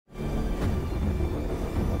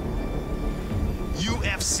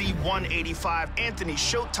UFC 185, Anthony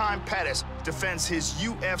Showtime Pettis defends his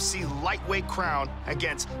UFC lightweight crown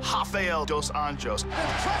against Rafael dos Anjos.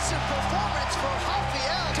 Impressive performance for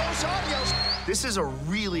Rafael dos Anjos. This is a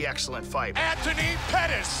really excellent fight. Anthony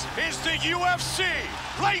Pettis is the UFC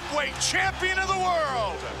lightweight champion of the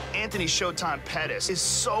world. Anthony Showtime Pettis is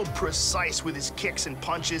so precise with his kicks and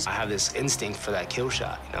punches. I have this instinct for that kill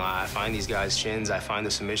shot. You know, I find these guys' chins, I find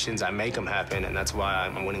the submissions, I make them happen, and that's why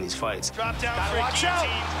I'm winning these fights. Drop down for watch out.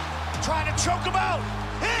 Trying to choke him out.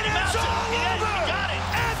 It is all over.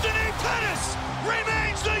 Anthony Pettis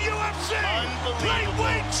remains the UFC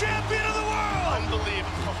lightweight champion of the world.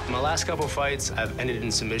 Unbelievable. My last couple fights, I've ended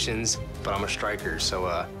in submissions, but I'm a striker,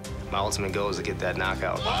 so my ultimate goal is to get that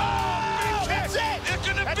knockout. Oh, that's it. It's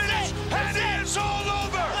gonna finish, and it is all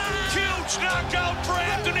over. Huge knockout for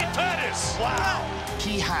Anthony Pettis. Wow.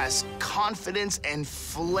 He has confidence and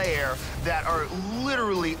flair that are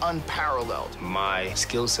literally unparalleled. My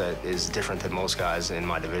skill set is different than most guys in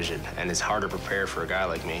my division, and it's hard to prepare for a guy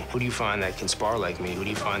like me. Who do you find that can spar like me? Who do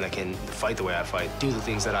you find that can fight the way I fight, do the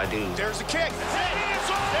things that I do? There's the kick. It is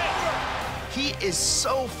all over. He is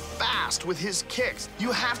so fast with his kicks.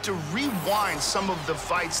 You have to rewind some of the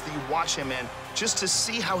fights that you watch him in just to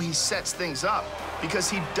see how he sets things up, because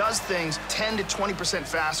he does things 10 to 20%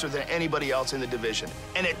 faster than anybody else in the division.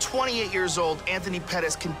 And at 28 years old, Anthony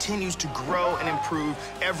Pettis continues to grow and improve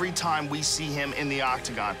every time we see him in the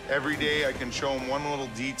octagon. Every day I can show him one little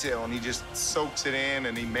detail, and he just soaks it in,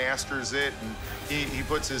 and he masters it, and he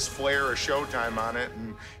puts his flair of Showtime on it,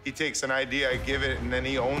 and he takes an idea, I give it, and then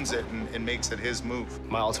he owns it and makes it his move.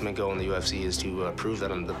 My ultimate goal in the UFC is to prove that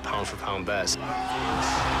I'm the pound-for-pound best. He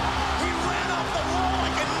ran off the wall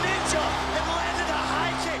like a ninja and landed a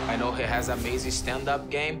high kick. I know he has amazing stand-up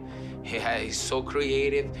game. He's so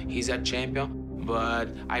creative. He's a champion, but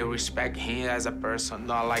I respect him as a person,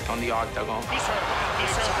 not like on the octagon. He's hurt.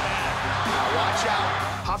 He's hurt. Now watch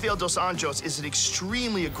out. Rafael dos Anjos is an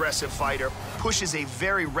extremely aggressive fighter, pushes a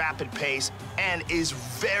very rapid pace, and is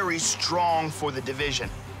very strong for the division.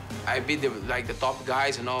 I beat the top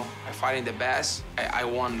guys, you know. I fight in the best. I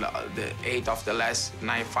won the 8 of the last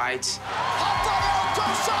 9 fights. Rafael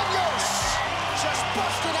dos Anjos just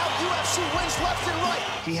busting out UFC wins left and right.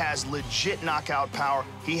 He has legit knockout power.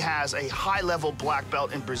 He has a high-level black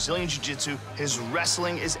belt in Brazilian Jiu-Jitsu. His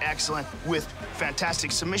wrestling is excellent with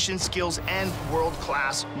fantastic submission skills and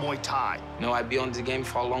world-class Muay Thai. You know, I've been on the game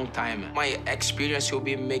for a long time. My experience will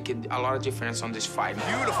be making a lot of difference on this fight.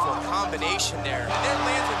 Beautiful combination there. And then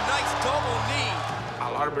lands a nice double knee.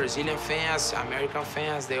 A lot of Brazilian fans, American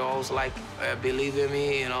fans, they always like believe in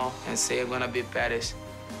me, you know, and say I'm gonna beat Pettis,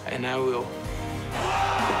 and I will. Big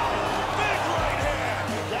right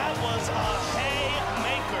hand. That was a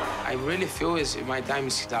haymaker. I really feel my time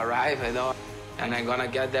is to arrive, you know, and I'm gonna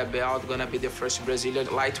get that belt, gonna be the first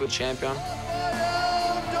Brazilian lightweight champion.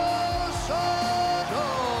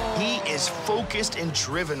 He is focused and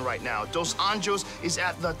driven right now. Dos Anjos is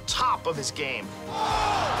at the top of his game. Oh,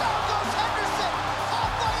 there goes Henderson.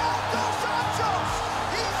 Rafael dos Anjos.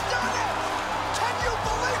 He's done it. Can you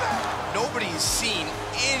believe it? Nobody's seen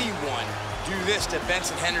anyone do this to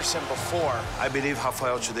Benson Henderson before. I believe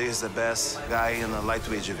Rafael today is the best guy in the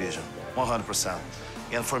lightweight division, 100%.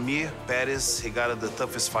 And for me, Pettis, he got the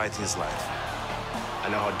toughest fight in his life. I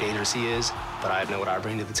know how dangerous he is, but I know what I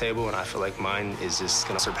bring to the table, and I feel like mine is just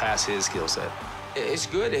gonna surpass his skill set. It's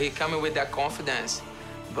good, he coming with that confidence,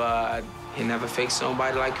 but he never fakes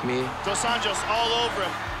somebody like me. Dos Anjos all over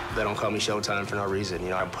him. They don't call me Showtime for no reason. You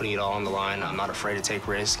know, I'm putting it all on the line. I'm not afraid to take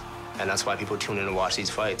risks. And that's why people tune in to watch these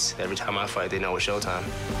fights. Every time I fight, they know it's Showtime.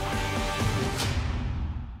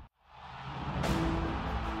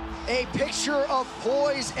 A picture of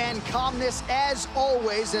poise and calmness as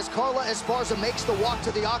always as Carla Esparza makes the walk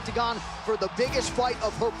to the octagon for the biggest fight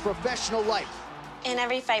of her professional life. In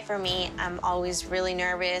every fight for me, I'm always really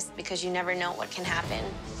nervous because you never know what can happen.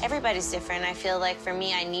 Everybody's different. I feel like for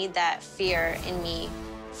me, I need that fear in me,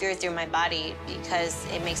 fear through my body, because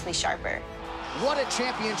it makes me sharper. What a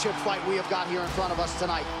championship fight we have got here in front of us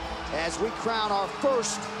tonight as we crown our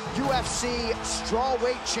first UFC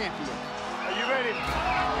strawweight champion. Are you ready?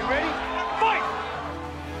 You ready? Fight!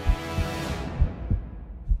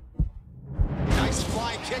 Nice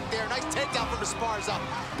flying kick there. Nice takedown from Esparza.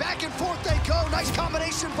 Back and forth they go. Nice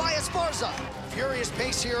combination by Esparza. Furious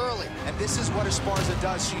pace here early. And this is what Esparza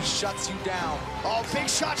does. She shuts you down. Oh, big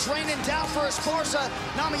shots raining down for Esparza.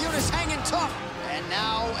 Namajunas hanging tough. And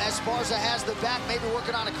now Esparza has the back, maybe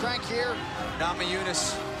working on a crank here.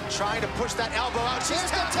 Namajunas trying to push that elbow out.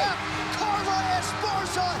 Here's the tap. Carla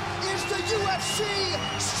Esparza is the UFC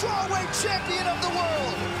strawweight champion of the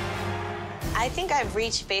world. I think I've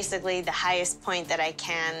reached basically the highest point that I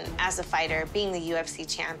can as a fighter, being the UFC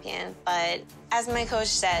champion. But as my coach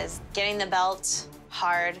says, getting the belt,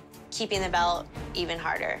 hard. Keeping the belt, even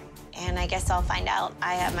harder. And I guess I'll find out.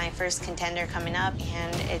 I have my first contender coming up,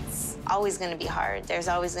 and it's always going to be hard. There's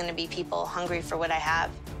always going to be people hungry for what I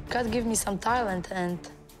have. God give me some talent, and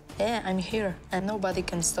yeah, I'm here, and nobody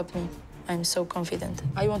can stop me. I'm so confident.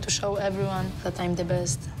 I want to show everyone that I'm the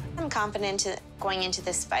best. I'm confident going into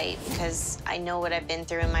this fight because I know what I've been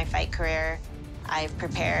through in my fight career. I've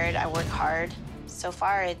prepared, I work hard. So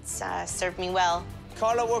far, it's served me well.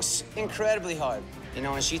 Carla works incredibly hard. You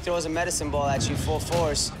know, when she throws a medicine ball at you full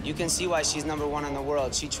force, you can see why she's #1 in the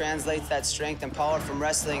world. She translates that strength and power from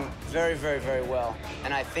wrestling very, very, very well.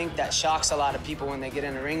 And I think that shocks a lot of people when they get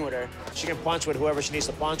in the ring with her. She can punch with whoever she needs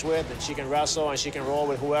to punch with, and she can wrestle, and she can roll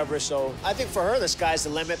with whoever. So I think for her, the sky's the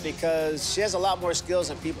limit because she has a lot more skills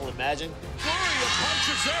than people imagine. Flurry of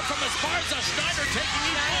punches there from Esparza. Snyder taking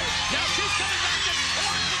each one. Now she's coming back and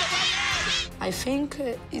forth to the right hand. I think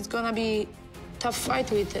it's gonna be tough fight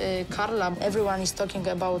with Carla. Everyone is talking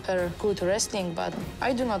about her good wrestling, but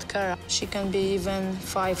I do not care. She can be even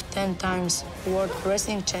 5-10 times world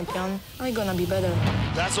wrestling champion. I'm gonna be better.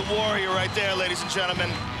 That's a warrior right there, ladies and gentlemen.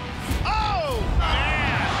 Oh,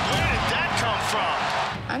 man, where did that come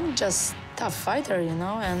from? I'm just tough fighter, you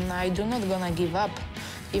know, and I do not gonna give up.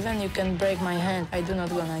 Even you can break my hand, I do not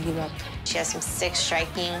gonna give up. She has some sick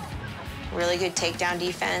striking, really good takedown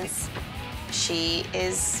defense. She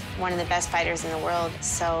is one of the best fighters in the world,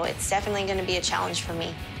 so it's definitely going to be a challenge for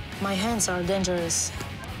me. My hands are dangerous,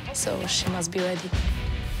 so she must be ready,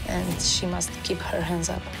 and she must keep her hands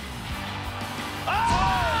up.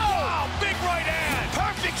 Oh! Big right hand!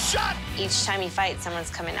 Perfect shot! Each time you fight, someone's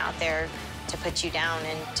coming out there to put you down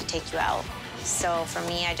and to take you out. So for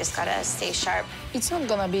me, I just got to stay sharp. It's not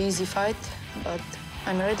going to be an easy fight, but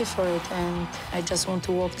I'm ready for it, and I just want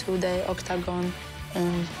to walk through the octagon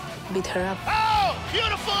and beat her up. Oh,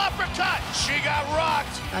 beautiful uppercut. She got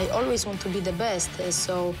rocked. I always want to be the best,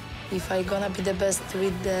 so if I'm gonna be the best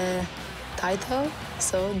with the title,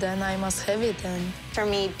 so then I must have it. And for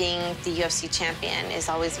me, being the UFC champion is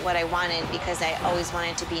always what I wanted because I always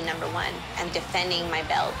wanted to be #1. And defending my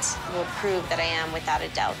belt will prove that I am, without a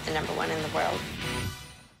doubt, the #1 in the world.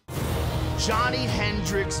 Johnny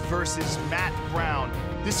Hendricks versus Matt Brown.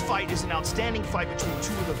 This fight is an outstanding fight between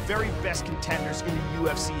two of the very best contenders in the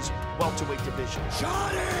UFC's welterweight division.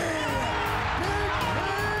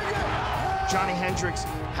 Johnny Hendricks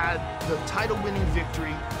had the title-winning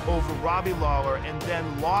victory over Robbie Lawler and then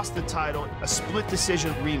lost the title, a split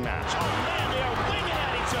decision rematch. Oh, man, they are winging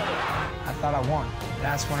at each other. I thought I won.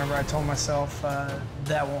 That's whenever I told myself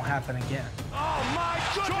that won't happen again. Oh, my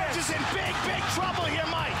goodness. George is in big, big trouble here,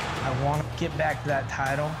 Mike. I want to get back to that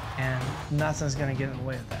title, and nothing's going to get in the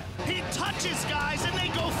way of that. He touches guys, and they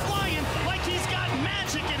go flying like he's got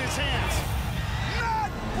magic in his hands.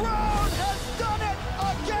 Matt Brown has done it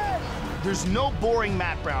again. There's no boring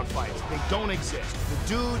Matt Brown fights. They don't exist.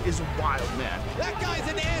 The dude is a wild man. That guy's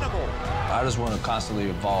an animal. I just want to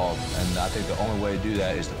constantly evolve, and I think the only way to do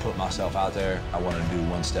that is to put myself out there. I want to do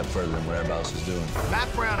one step further than what everybody else is doing.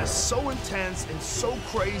 Matt Brown is so intense and so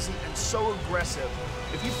crazy and so aggressive.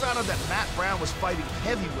 If you found out that Matt Brown was fighting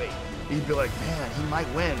heavyweight, you'd be like, man, he might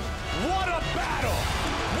win. What a battle!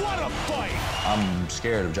 What a fight! I'm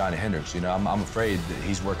scared of Johnny Hendricks. You know, I'm afraid that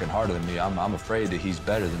he's working harder than me. I'm afraid that he's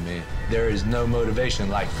better than me. There is no motivation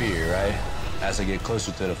like fear, right? As I get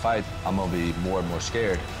closer to the fight, I'm gonna be more and more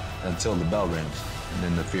scared until the bell rings, and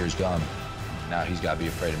then the fear's gone. Now he's got to be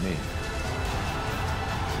afraid of me.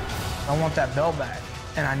 I want that belt back,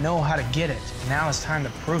 and I know how to get it. Now it's time to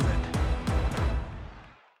prove it.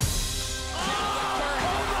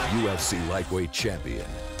 UFC lightweight champion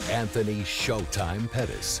Anthony Showtime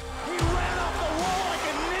Pettis He ran off the wall like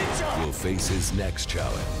a ninja. will face his next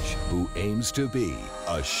challenge, who aims to be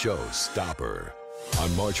a showstopper.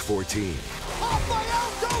 On March 14,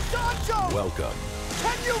 Rafael dos Anjos. welcome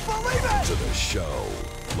Can you believe it? to the show.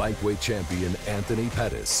 Lightweight champion Anthony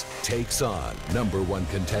Pettis takes on #1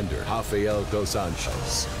 contender Rafael dos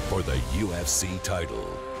Anjos for the UFC title.